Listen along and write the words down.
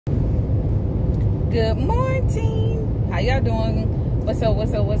Good morning. How y'all doing? What's up?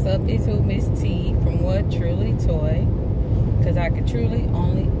 What's up? What's up? It's who Miss T from What Truly Toy. Because I can truly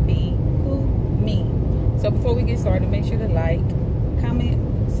only be who me. So before we get started, make sure to like,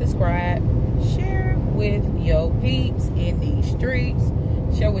 comment, subscribe, share with your peeps in these streets.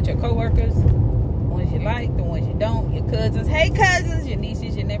 Share with your coworkers. The ones you like, the ones you don't. Your cousins. Hey cousins. Your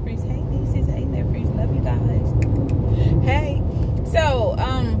nieces, your nephews. Hey nieces, hey nephews. Love you guys. Hey. So,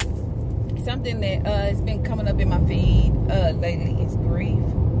 something that has been coming up in my feed lately is grief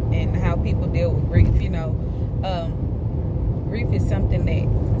and how people deal with grief. You know, grief is something that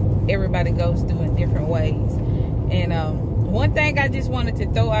everybody goes through in different ways. And one thing I just wanted to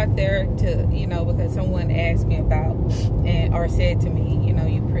throw out there to, you know, because someone asked me about or said to me, you know,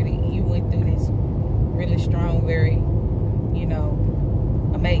 you went through this really strong, very, you know,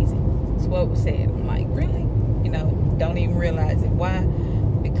 amazing. That's what was said. I'm like, really? You know, don't even realize it. Why?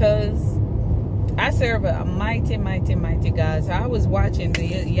 Because I serve a mighty, mighty, mighty God. So I was watching the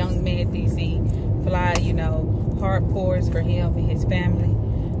young man DC fly, you know, heart pours for him and his family.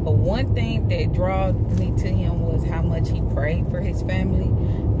 But one thing that drew me to him was how much he prayed for his family.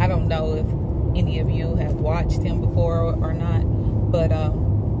 I don't know if any of you have watched him before or not, but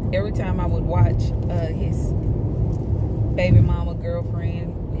every time I would watch his baby mama,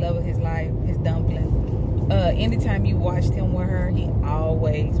 girlfriend, love of his life, his dumpling, anytime you watched him with her, he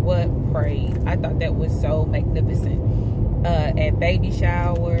always prayed. I thought that was so magnificent. At baby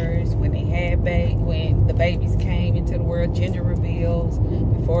showers, when they had when the babies came into the world, gender reveals,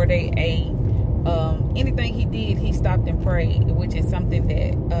 before they ate, anything he did, he stopped and prayed, which is something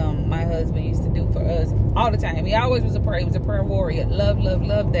that my husband used to do for us all the time. He always was a prayer. He was a prayer warrior.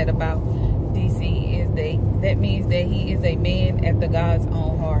 Love that about DC is that means that he is a man after God's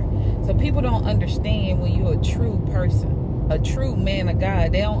own heart. So people don't understand when you're a true person, a true man of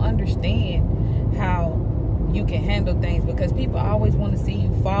God. They don't understand how you can handle things, because people always want to see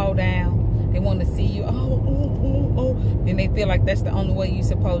you fall down. They want to see you, then they feel like that's the only way you're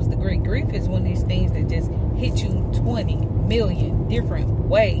supposed to grieve. Grief is one of these things that just hit you 20 million different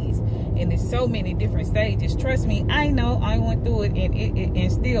ways, and there's so many different stages. Trust me, I know I went through it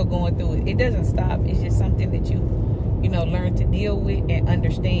and still going through it. It doesn't stop. It's just something that you know, learn to deal with and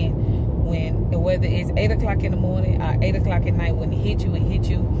understand. Whether it's 8 o'clock in the morning or 8 o'clock at night, when it hit you,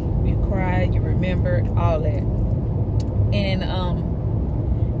 you cried, you remembered, all that. And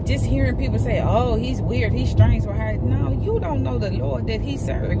just hearing people say, oh, he's weird, he's strange for her. No, you don't know the Lord that he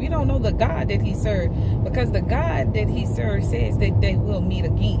served. You don't know the God that he served, because the God that he served says that they will meet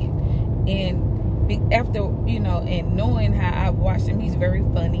again. And after, you know, and knowing how I've watched him, he's very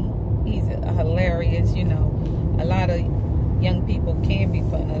funny. He's hilarious, you know. A lot of young people can be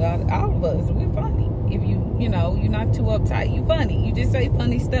funny. All of us, we're funny. If you know, you're not too uptight, you funny. You just say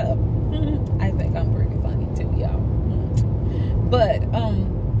funny stuff. I think I'm pretty funny too, y'all. But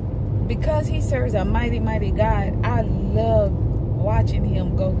because he serves a mighty, mighty God, I love watching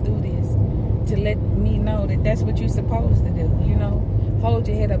him go through this to let me know that that's what you're supposed to do. You know, hold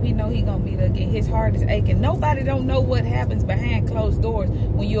your head up. He know he gonna meet again. His heart is aching. Nobody don't know what happens behind closed doors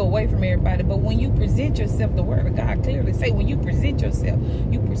when you're away from everybody. But when you present yourself, the word of God clearly say, when you present yourself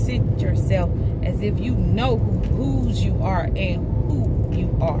as if you know whose you are and who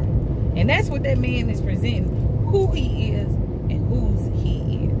you are. And that's what that man is presenting, who he is and whose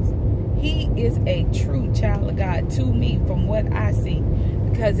he is. He is a true child of God to me, from what I see,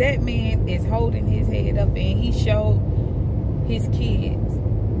 because that man is holding his head up, and he showed his kids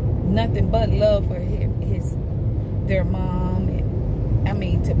nothing but love for their mom. And I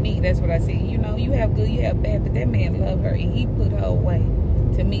mean, to me, that's what I see. You know, you have good, you have bad, but that man loved her, and he put her away,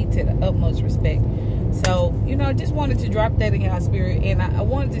 to me, to the utmost respect. So, you know, I just wanted to drop that in y'all spirit. And I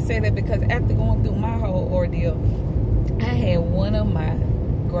wanted to say that because after going through my whole ordeal, I had one of my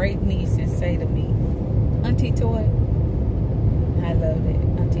great nieces say to me, Auntie Toy, I love it,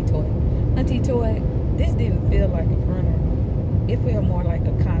 Auntie Toy, this didn't feel like a funeral. It felt more like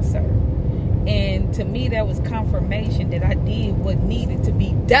a concert. And to me, that was confirmation that I did what needed to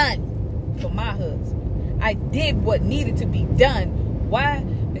be done for my husband. I did what needed to be done. Why?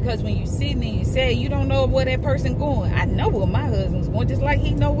 Because when you sitting and you say you don't know where that person going, I know where my husband's going, just like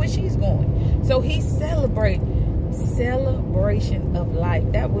he know where she's going. So he celebration of life.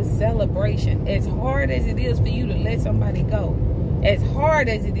 That was celebration. As hard as it is for you to let somebody go, as hard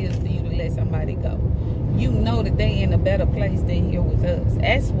as it is for you to let somebody go, you know that they in a better place than here with us.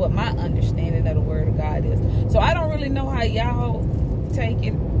 That's what my understanding of the word of God is. So I don't really know how y'all take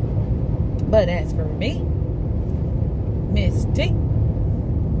it, but as for me, Miss T,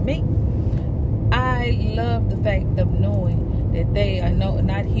 I love the fact of knowing that they are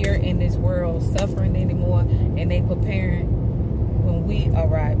not here in this world suffering anymore, and they preparing when we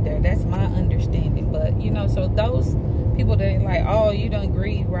arrive there. That's my understanding. But you know, so those people that are like, oh, you done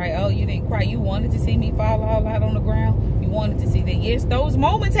grieve, right? Oh, you didn't cry. You wanted to see me fall all out on the ground. You wanted to see that. Yes, those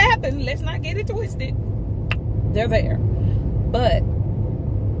moments happen. Let's not get it twisted. They're there. But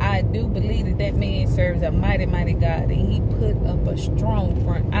I do believe that that man serves a mighty, mighty God, and he put up a strong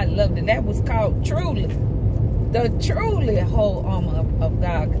front. I loved it. That was called truly, the truly whole armor of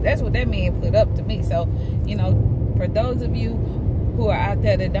God, because that's what that man put up to me. So, you know, for those of you who are out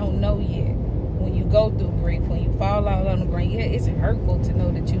there that don't know yet, when you go through grief, when you fall out on the ground, yeah, it's hurtful to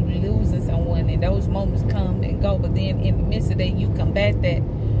know that you're losing someone, and those moments come and go. But then in the midst of that, you combat that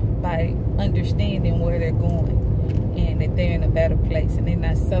by understanding where they're going, and that they're in a better place, and they're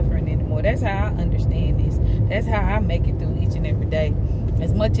not suffering anymore. That's how I understand this. That's how I make it through each and every day.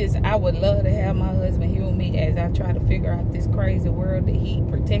 As much as I would love to have my husband here with me as I try to figure out this crazy world that he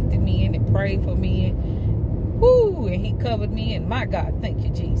protected me in and prayed for me in, whoo, and he covered me in. My God, thank you,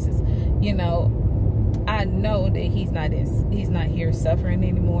 Jesus. You know, I know that he's not here suffering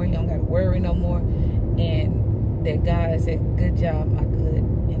anymore. He don't got to worry no more, and that God said, "Good job, my good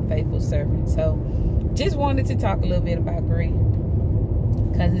and faithful servant." So, just wanted to talk a little bit about grief,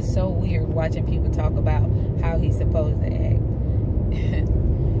 because it's so weird watching people talk about how he's supposed to act.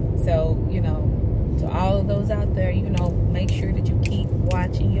 So, you know, to all of those out there, you know, make sure that you keep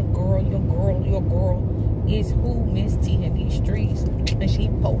watching your girl. Your girl is who Miss T in these streets, and she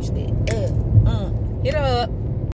posted. Hit her up.